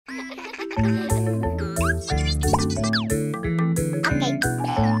I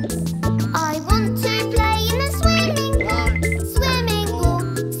want to play in the swimming pool, swimming pool,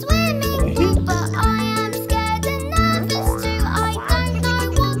 swimming pool. But I am scared and nervous too. I don't know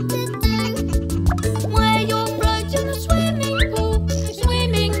what to do. Wear your float in the swimming pool,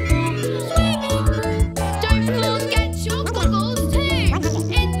 swimming pool, swimming pool. Don't forget your goggles too,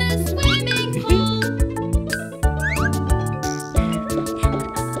 in the swimming pool.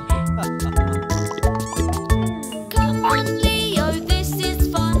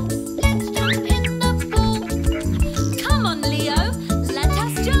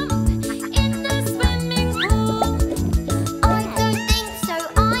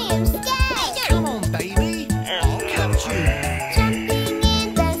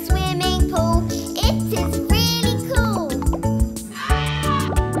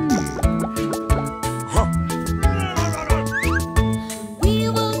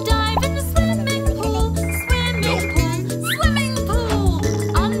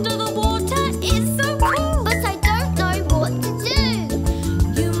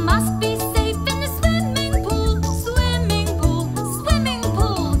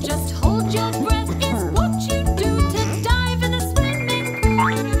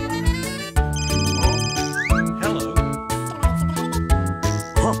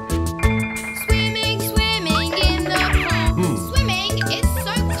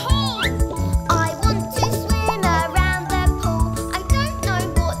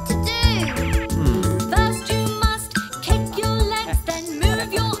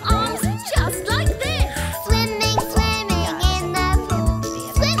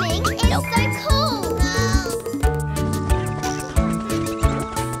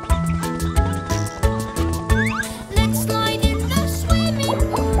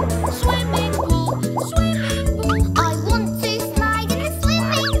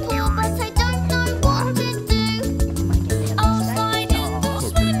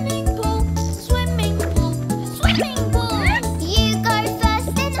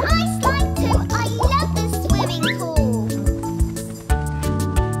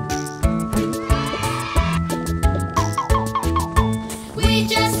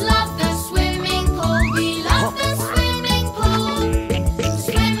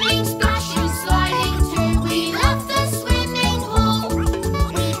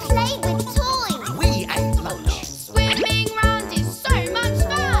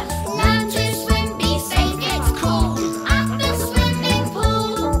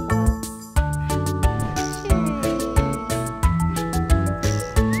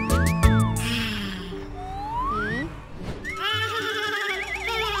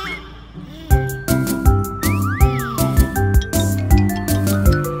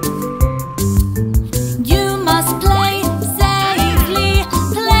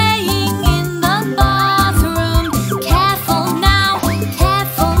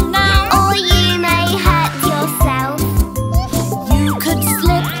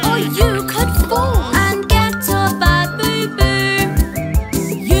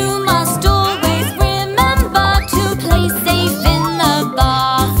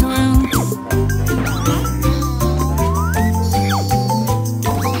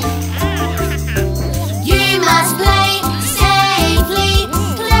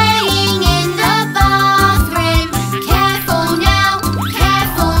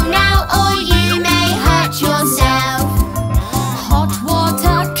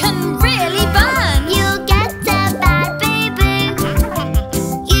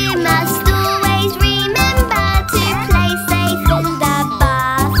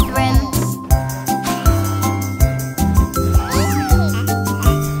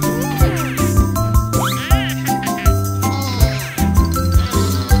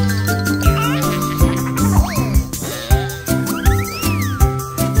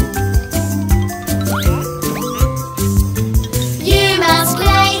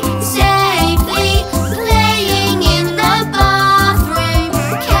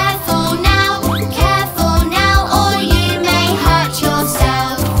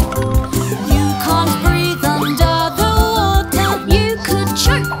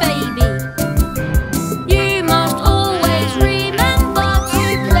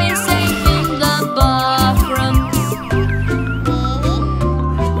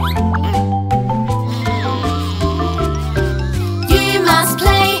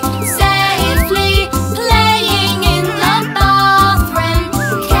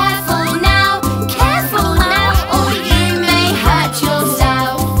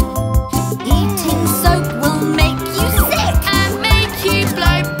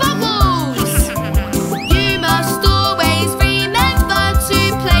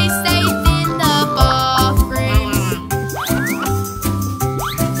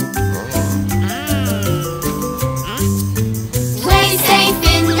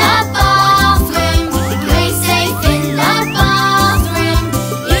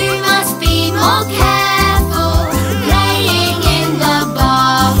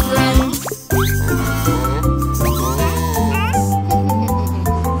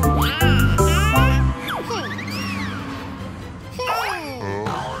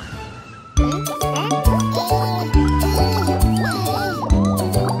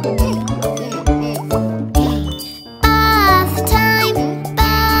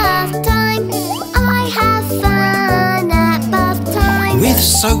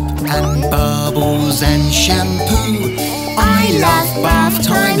 soap and bubbles and shampoo. I love bath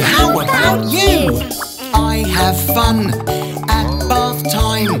time, how about you? I have fun at bath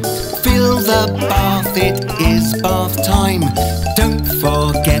time. Fill the bath, it is bath time. Don't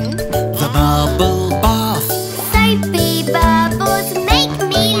forget the bubble bath. Soapy bubbles make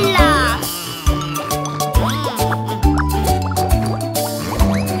me laugh.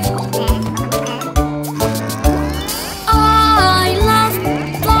 I love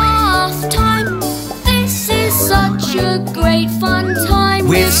bath time. This is such a great fun time.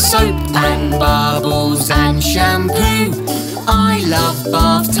 With soap and bubbles and shampoo. I love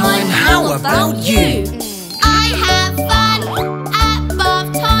bath time, how about you? I have fun at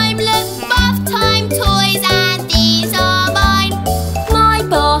bath time. Look, bath time toys, and these are mine. My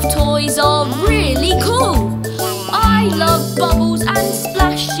bath toys are really cool. I love bubbles and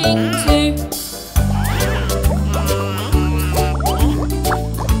splashing too.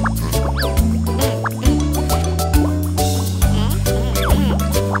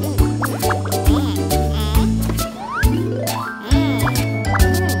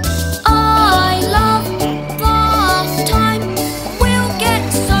 I love bath time. We'll get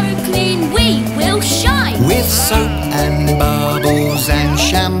so clean, we will shine. With soap and bubbles and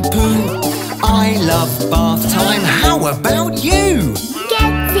shampoo. I love bath time, how about you?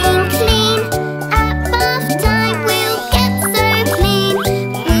 Getting clean at bath time. We'll get so clean.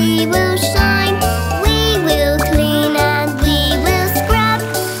 We will shine. We will clean and we will scrub.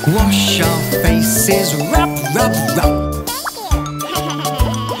 Wash our faces, rub, rub, rub.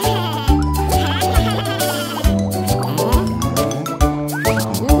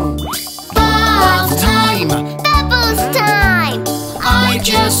 Bath time! Bubbles time. I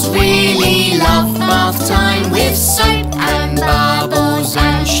just really love bath time. With soap and bubbles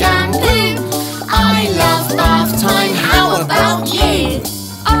and shampoo. I love bath time, how about you?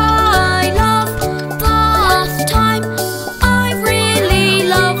 I love bath time. I really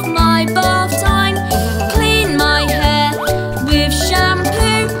love my bath time. Clean my hair with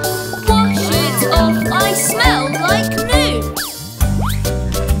shampoo. Wash it off, I smell like new.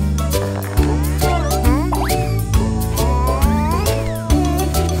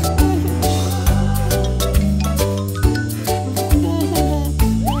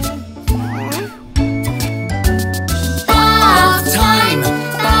 Bath time!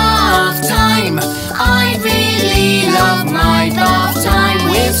 Bath time! I really love my bath time.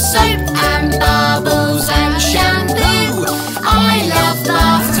 With soap and bubbles and shampoo. I love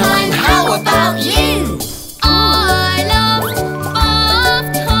bath time, how about you? I love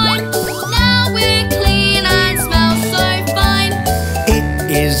bath time. Now we're clean and smell so fine. It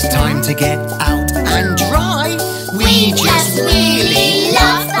is time to get out and dry. We just really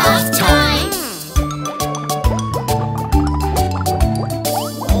love bath time.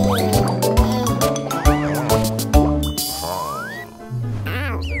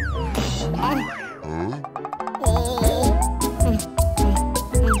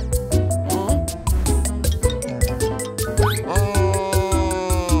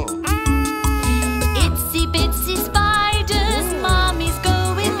 Itsy bitsy spiders, mommy's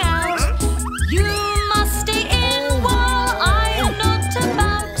going out. You must stay in while I am not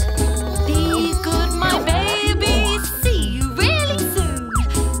about. Be good, my baby, see you really soon.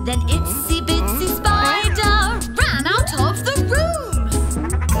 Then itsy bitsy spider ran out of the room.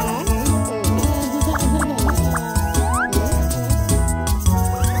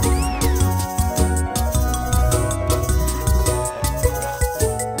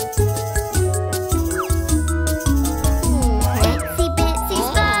 Itsy bitsy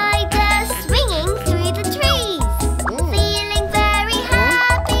spider swinging through the trees. Feeling very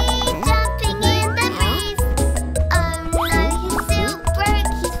happy, jumping in the breeze. Oh no, his silk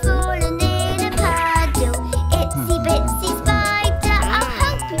broke, he's falling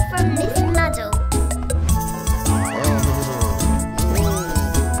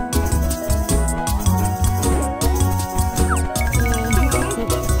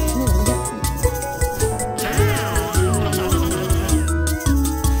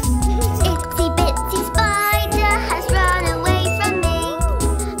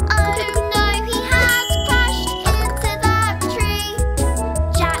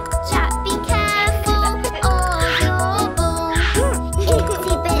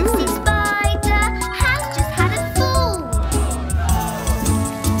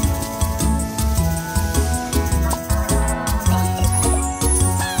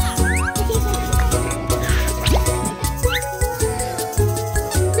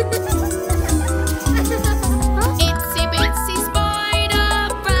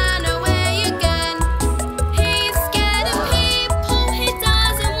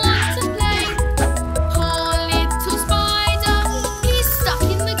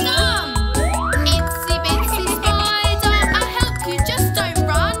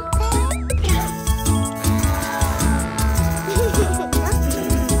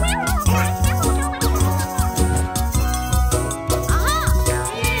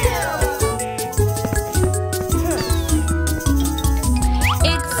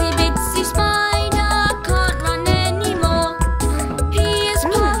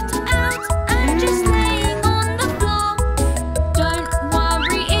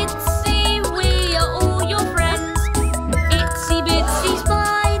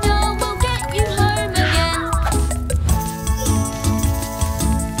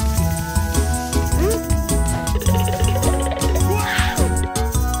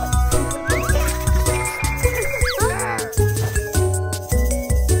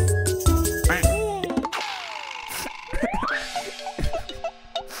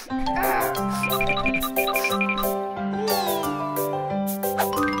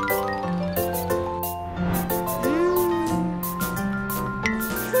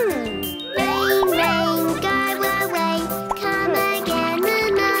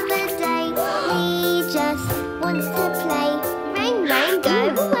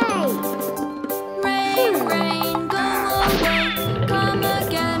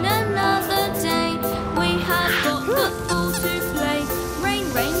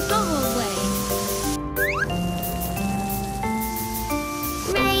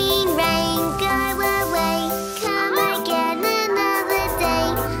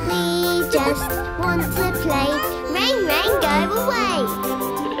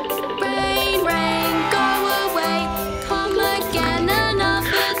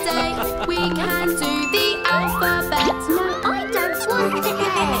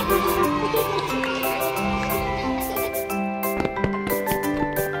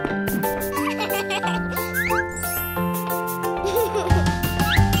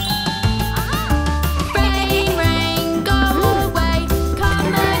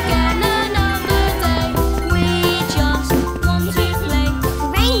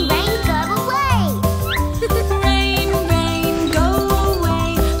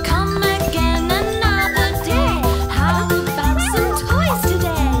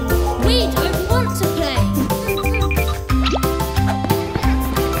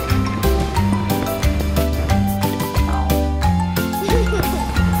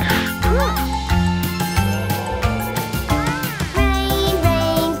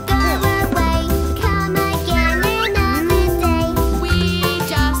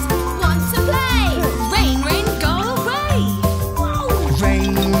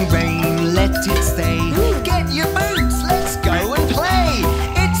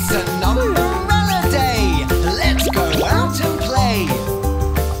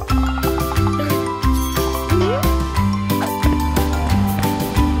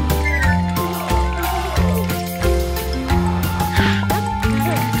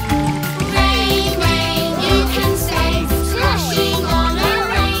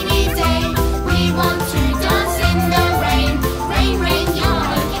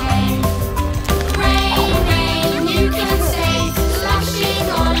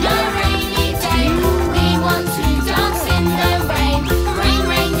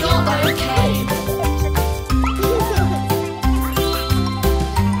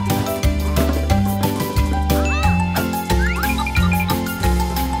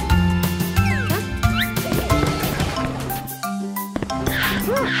The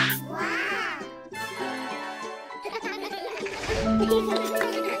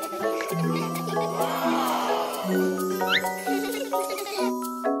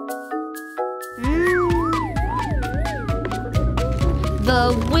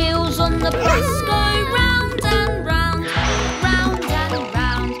wheels on the bus go round and round, round and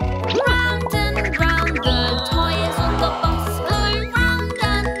round, round and round. The tyres on the bus go round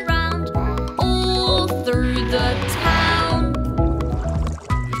and round, all through the town.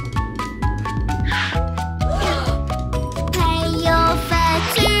 Pay your fare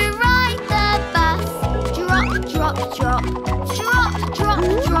to ride the bus. Drop, drop, drop, drop, drop,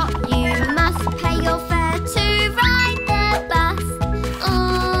 drop. You must pay your fare to ride the bus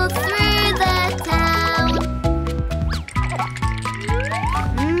all through the town.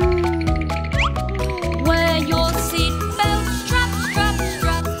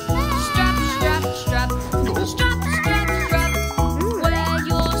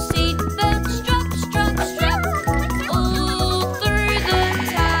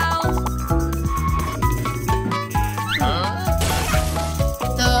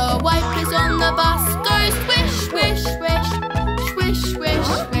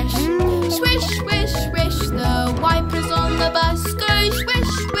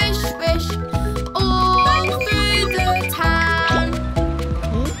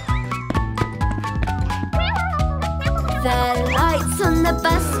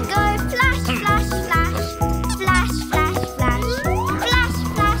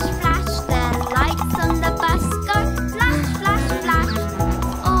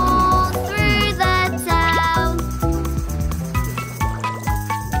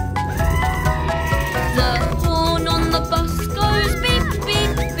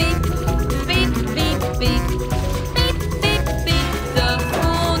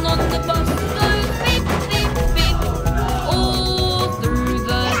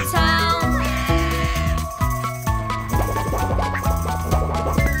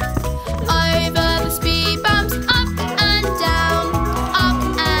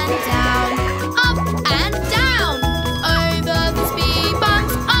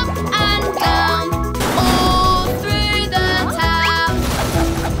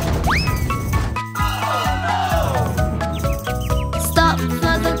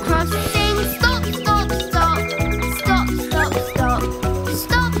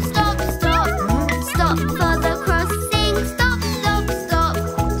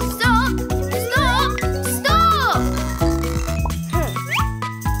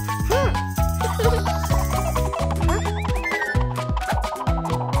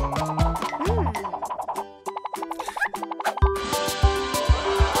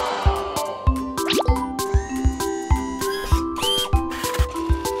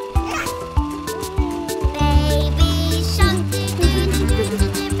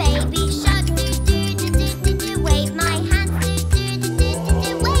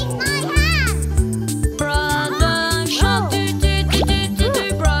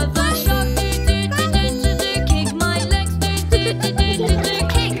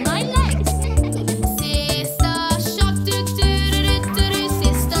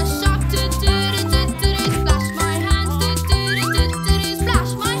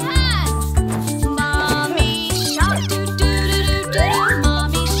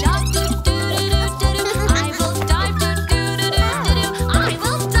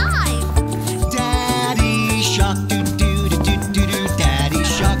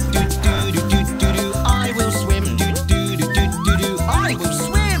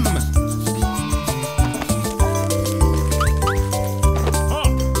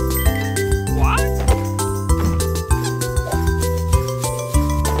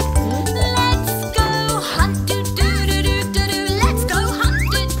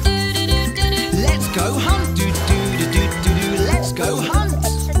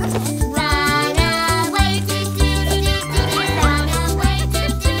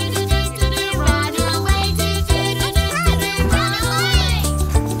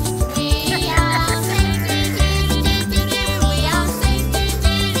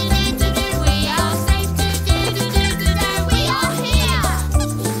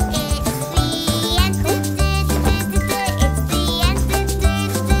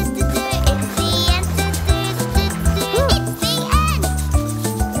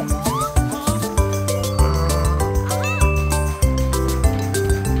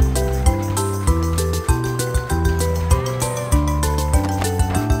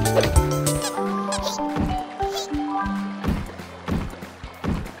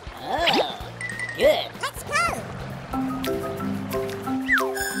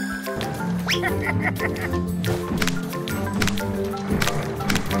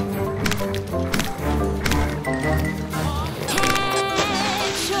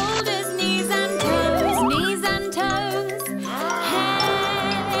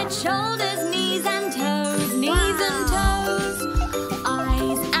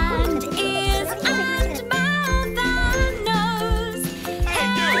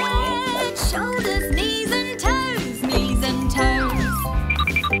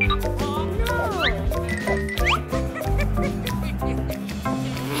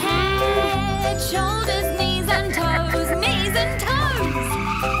 shoulders, knees and toes, knees and toes.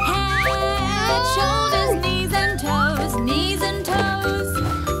 Head, shoulders, knees and toes, knees and toes.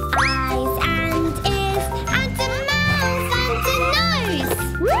 Eyes and ears and a mouth and a nose.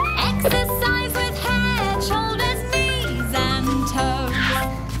 Exercise with head, shoulders, knees and toes.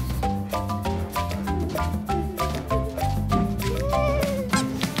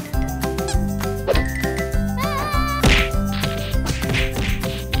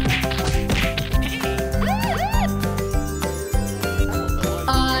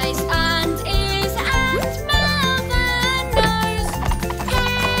 Eyes and ears and mouth and nose.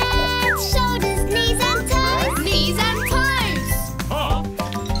 Head, shoulders, knees and toes. Knees and toes.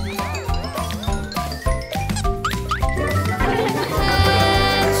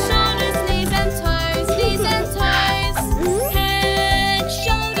 Head, shoulders, knees and toes, knees and toes. Head,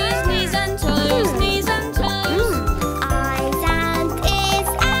 shoulders, knees and toes, knees and toes. Eyes and ears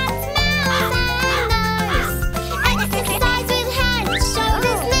and mouth and nose. Exercise with head,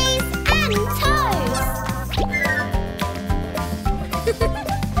 shoulders, knees and toes.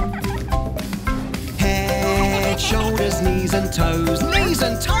 Head, shoulders, knees and toes, knees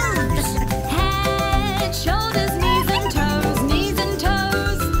and toes. Head, shoulders, knees and toes, knees and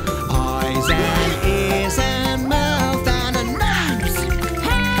toes. Eyes and ears and mouth and a nose.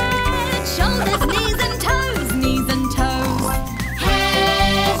 Head, shoulders, knees and toes, knees and toes.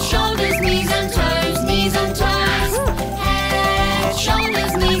 Head, shoulders, knees and toes, knees and toes. Head,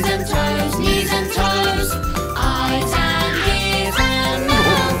 shoulders, knees and toes, knees and toes. Eyes and ears and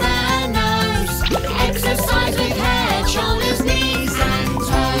mouth and nose. Exercise with head, shoulders, knees and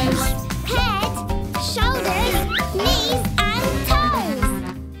toes.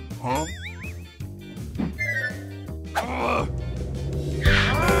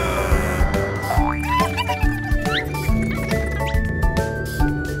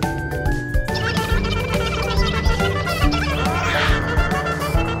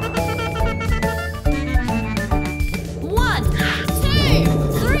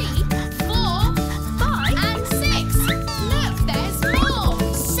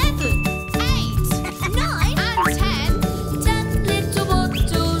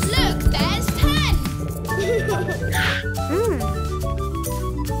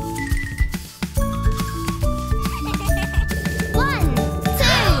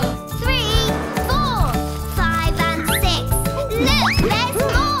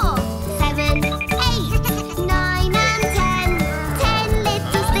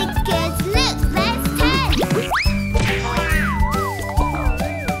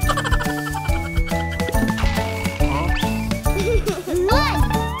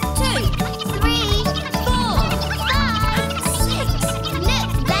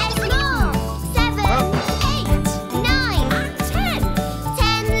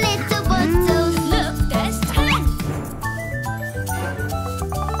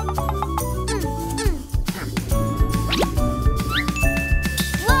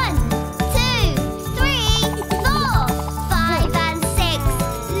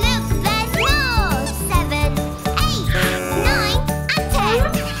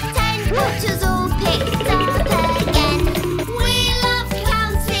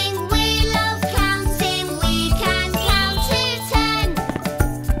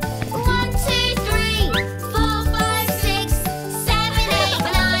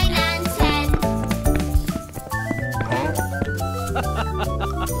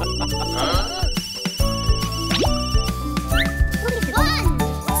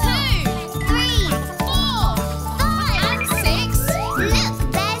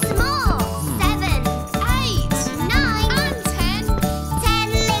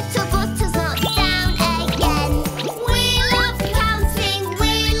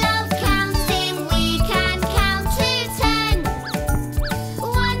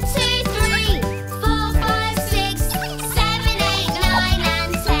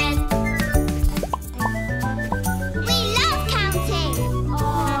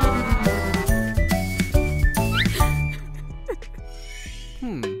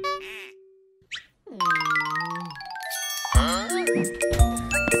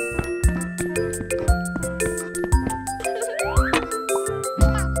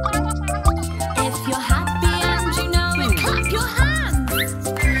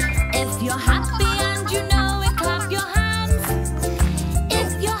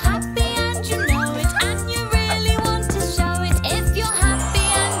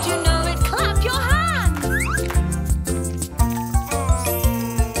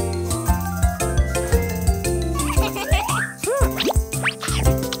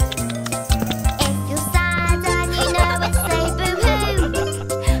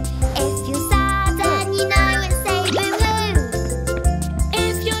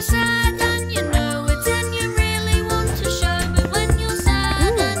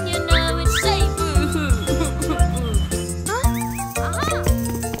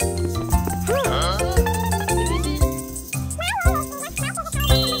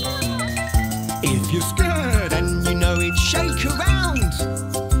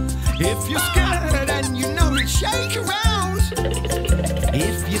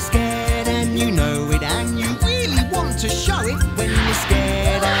 If you're scared and you know it and you really want to show it, when you're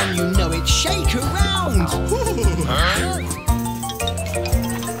scared and you know it, shake around.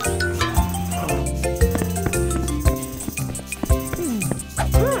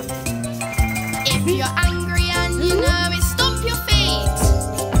 If you're angry and you know it, stomp your feet.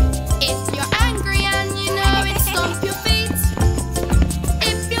 If you're angry and you know it, stomp your feet.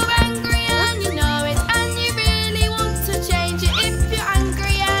 If you're angry and you know it and you really want to change it, if you're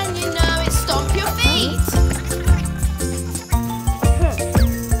angry and you know it, stomp your feet.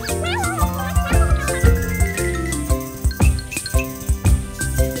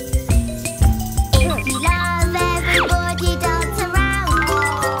 If you love everybody, dance around.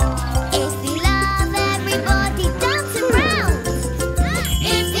 If you love everybody, dance around.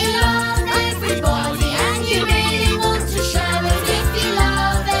 If you love everybody and you really want to show it, if you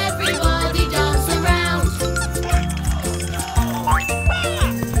love everybody, dance around.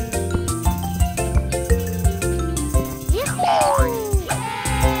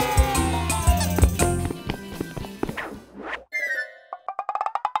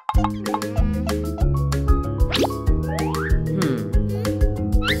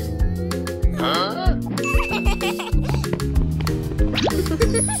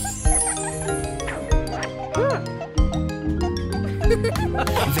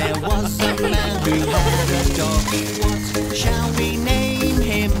 There was a man who had a dog. What shall we name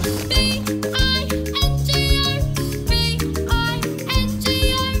him? B-I-N-G-O,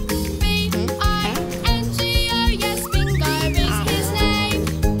 B-I-N-G-O, B-I-N-G-O, yes, Bingo is his name.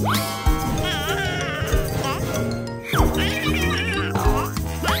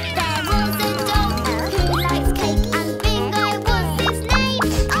 There was a dog who likes cake and Bingo was his name.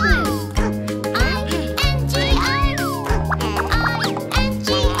 O-I-N-G-O,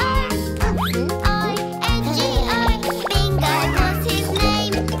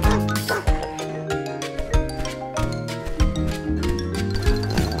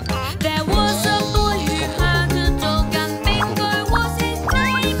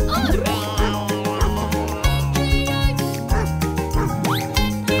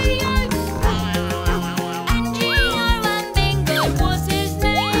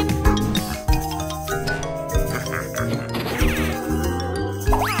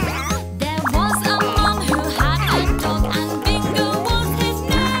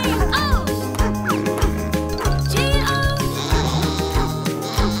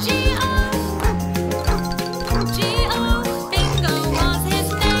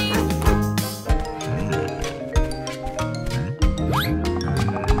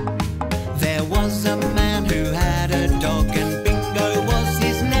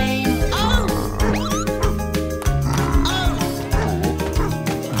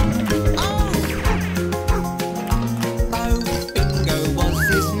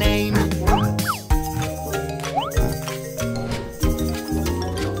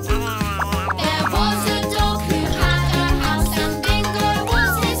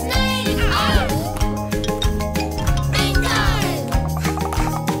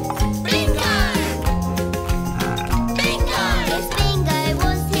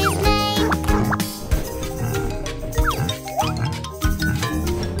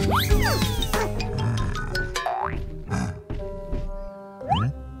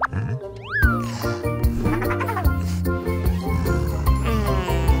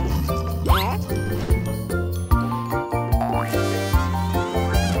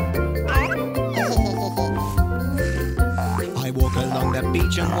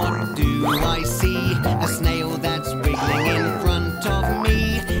 beach, and what do I see? A snail that's wiggling in front of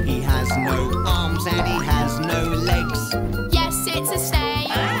me. He has no arms and he has no legs. Yes, it's a snail.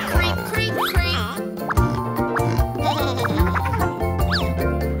 Creak, creak, creak.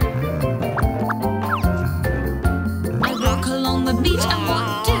 I walk along the beach and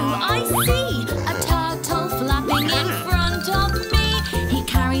what do I see? A turtle flapping in front of me. He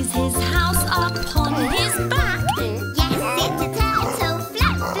carries his house upon his back. Yes, it's a turtle.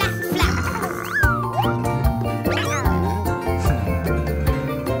 Flap, flap, flap.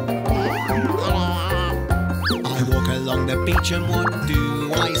 I walk along the beach and what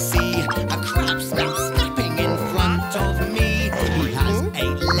do I see? A crab snapping in front of me. He has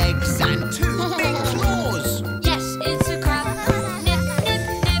 8 legs and 2 big claws. Yes, it's a crab. Nip, nip,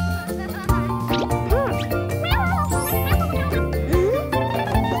 nip.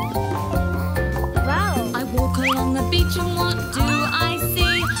 I walk along the beach and what do I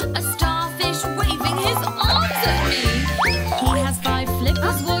see? A starfish waving his arms at me. He has 5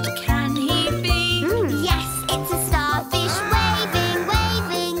 flippers, what can he be? Yes, it's a starfish waving,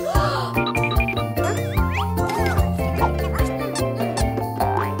 waving.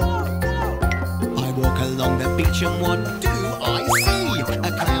 beach and what do I see?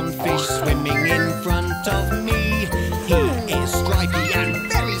 A clownfish swimming in front of me. He is stripy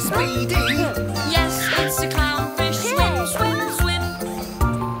and very speedy. Yes, it's a clownfish. Swim, swim, swim.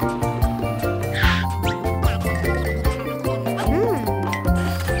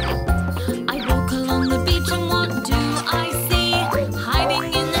 I walk along the beach and what do I see? Hiding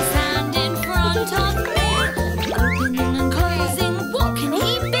in the sand in front of me. Opening and closing, what can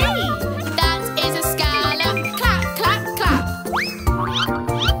he be? That is a scallop. Clap, clap, clap.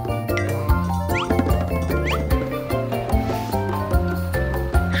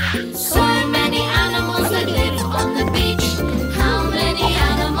 So many animals that live on the beach. How many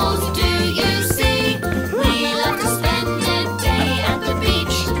animals do you see? We love to spend a day at the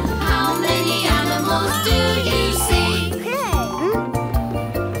beach. How many animals do you see?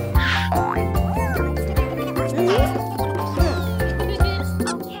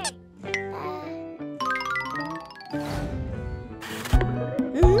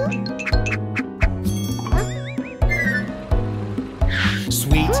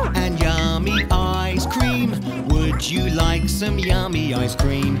 Sweet and yummy ice cream. Would you like some yummy ice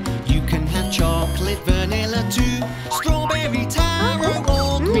cream? You can have chocolate, vanilla too, strawberry, taro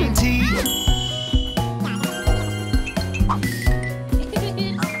or green tea.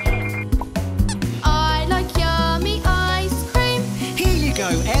 I like yummy ice cream. Here you go,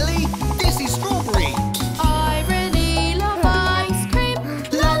 Ellie. This is strawberry. I really love ice cream.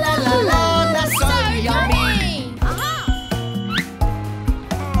 La la la la, that's so yummy.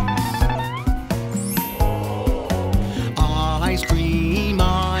 Ice cream,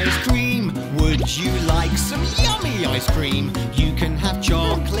 ice cream. Would you like some yummy ice cream? You can have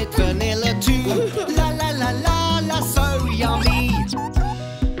chocolate, vanilla too. La la la la la, so yummy.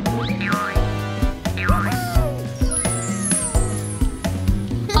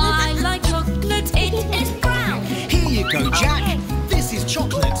 I like chocolate, it is brown. Here you go, Jack. This is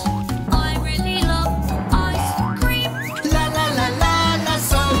chocolate. I really love ice cream. La la la la la,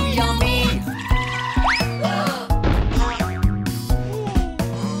 so yummy.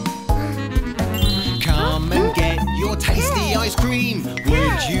 Come and get your tasty ice cream.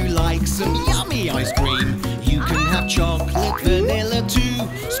 Would you like some yummy ice cream? You can have chocolate, vanilla too,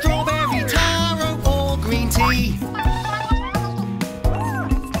 strawberry, taro or green tea.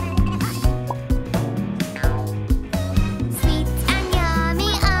 Sweet and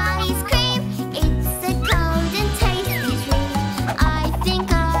yummy ice cream. It's a cold and tasty treat. I think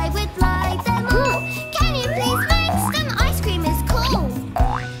I would like them all. Can you please mix them? Ice cream is cool.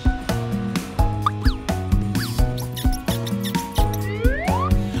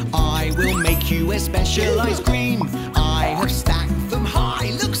 I will make you a special ice cream. I have stacked them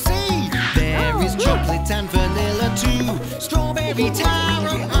high. Look, see, there is chocolate and vanilla too, strawberry,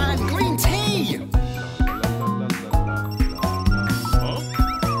 taro and green tea.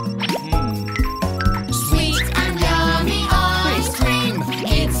 Sweet and yummy ice cream.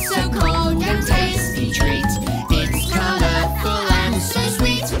 It's so cold and tasty treat. It's colourful and so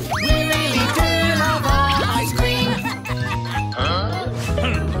sweet. We really do love our ice cream.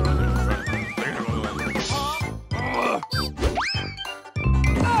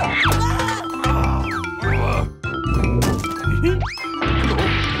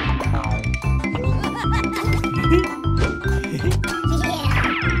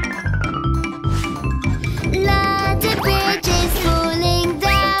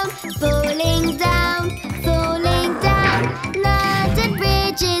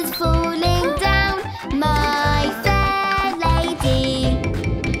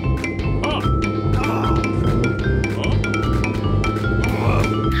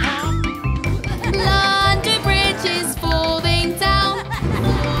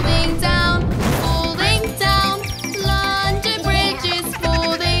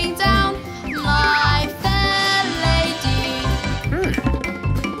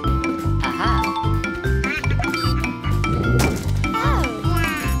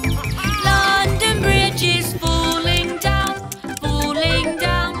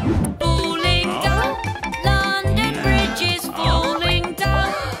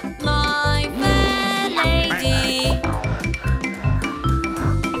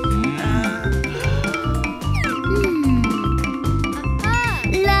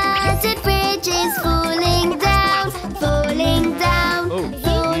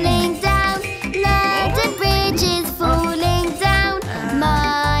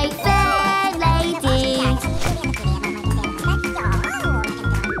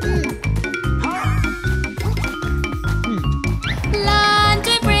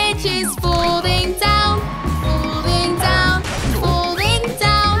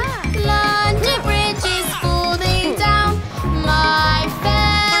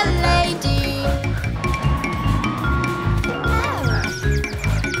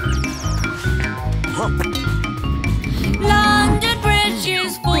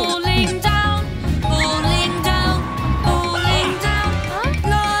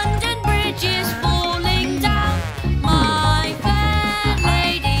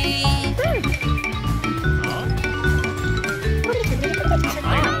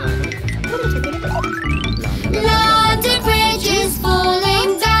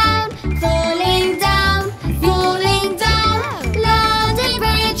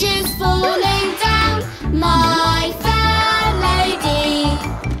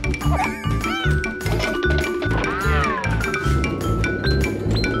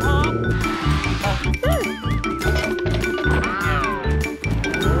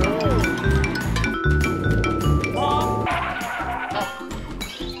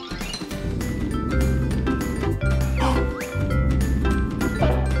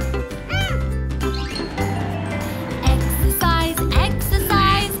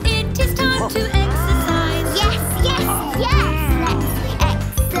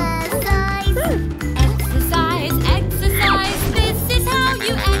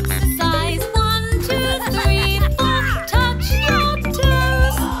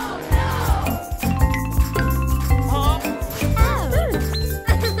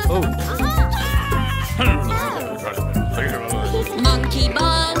 Monkey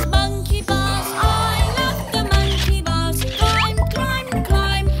bars, I love the monkey bars. Climb, climb,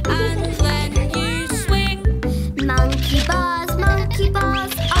 climb, and then you swing. Monkey bars, I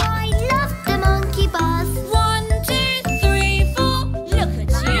love the monkey bars. 1, 2, 3, 4, look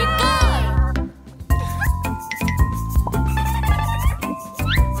at you go!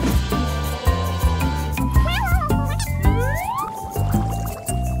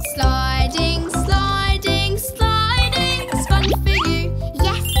 Sliding, sliding, sliding's fun for you.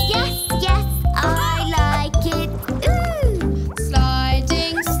 Yes, yes, yes, I like it. Ooh!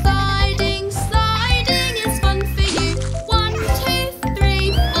 Sliding, sliding, sliding is fun for you. 1, 2,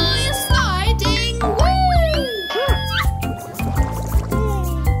 3, 4, you're sliding. Woo!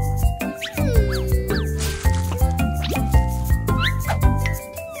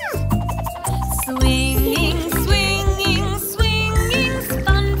 Swinging, swinging, swinging's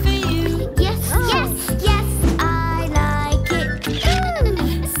fun for you. Yes, yes, yes, I like it.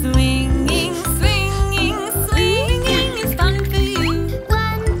 Ooh! Swinging, swinging, swinging is fun for you.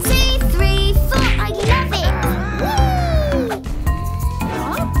 1, 2, 3, 4, I love it. Woo!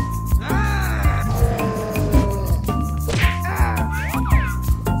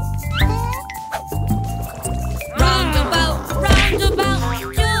 Roundabout, roundabout,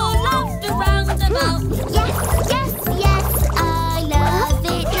 you'll love the roundabout. Yes, yes, yes, I love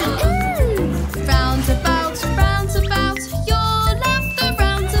it. Ooh! Roundabout, roundabout, you'll love the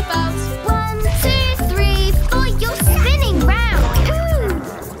roundabout. 1, 2, 3, 4, you're spinning round. Ooh!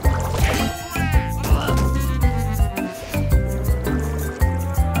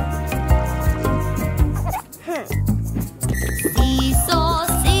 Seesaw,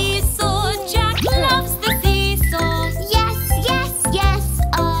 seesaw, Jack loves the seesaw. Yes, yes, yes,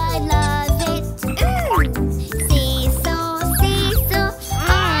 I love it. Ooh! Seesaw, seesaw, I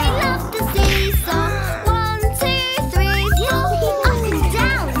love the seesaw. 1, 2, 3, 4, up and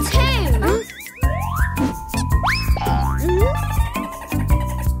down too.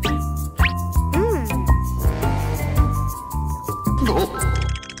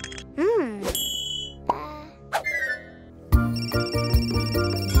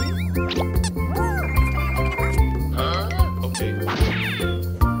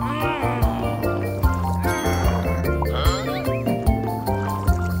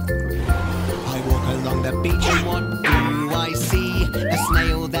 I walk along the beach and what do I see? A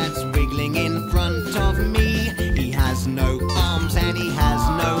snail that's wiggling in front of me. He has no arms and he has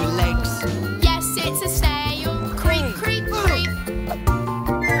no legs. Yes, it's a snail. Creep, creep, creep.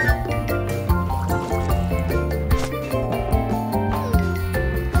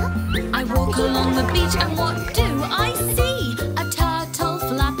 I walk along the beach and what do I see? A turtle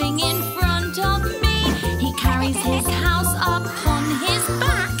flapping in front of me. He carries his house up on his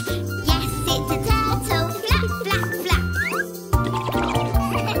back. Yes, it's a turtle. Flap, flap, flap.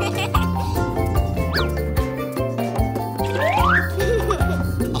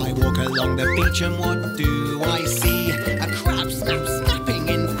 I walk along the beach and what do I see? A crab snapping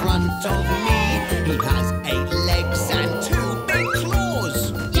in front of me. He has 8 legs and 2 big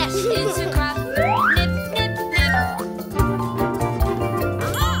claws. Yes, it's a crab. Nip, nip, nip.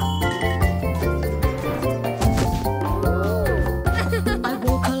 I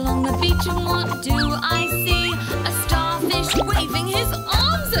walk along the beach and what do I see? A starfish waving his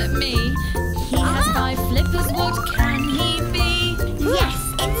arms at me. He has 5 flippers, what can he be? Yes,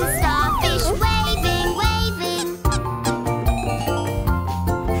 it's a starfish waving, waving.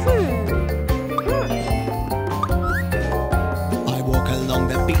 I walk along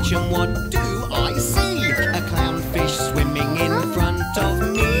the beach and what do I see? A clownfish swimming in front of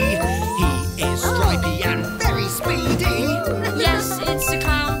me. He is stripy and very speedy. Yes, it's a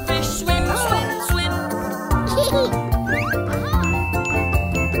clownfish. Swim, swim, swim.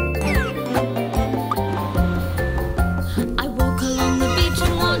 I walk along the beach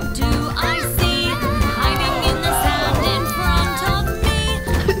and what do I see? Hiding in the sand in front of me.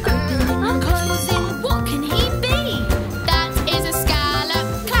 Opening and closing, what can he be? That is a scallop.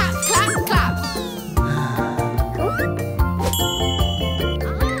 Clap, clap, clap.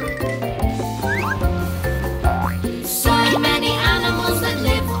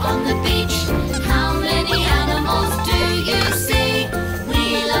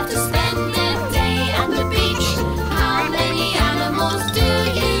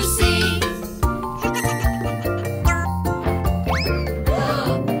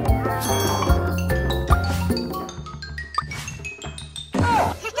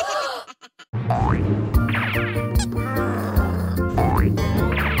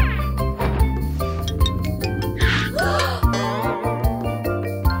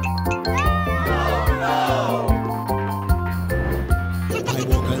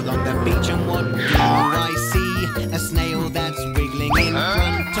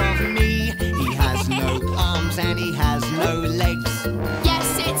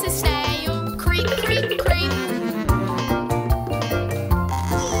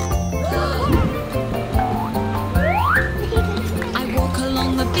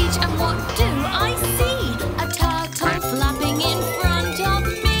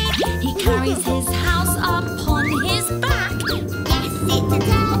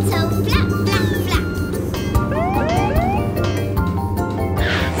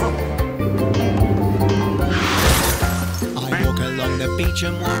 beach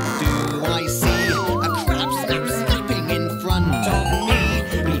and what do I see? A crab snap snapping in front of me.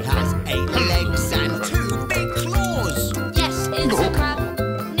 He has 8 legs and 2 big claws. Yes, it's a crab.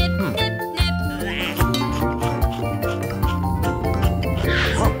 Nip, nip, nip. I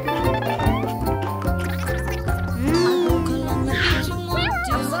walk along the beach and what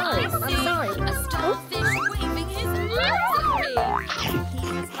do I see? A starfish waving his arms at me.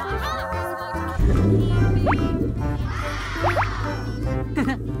 He's my heart, what can he be?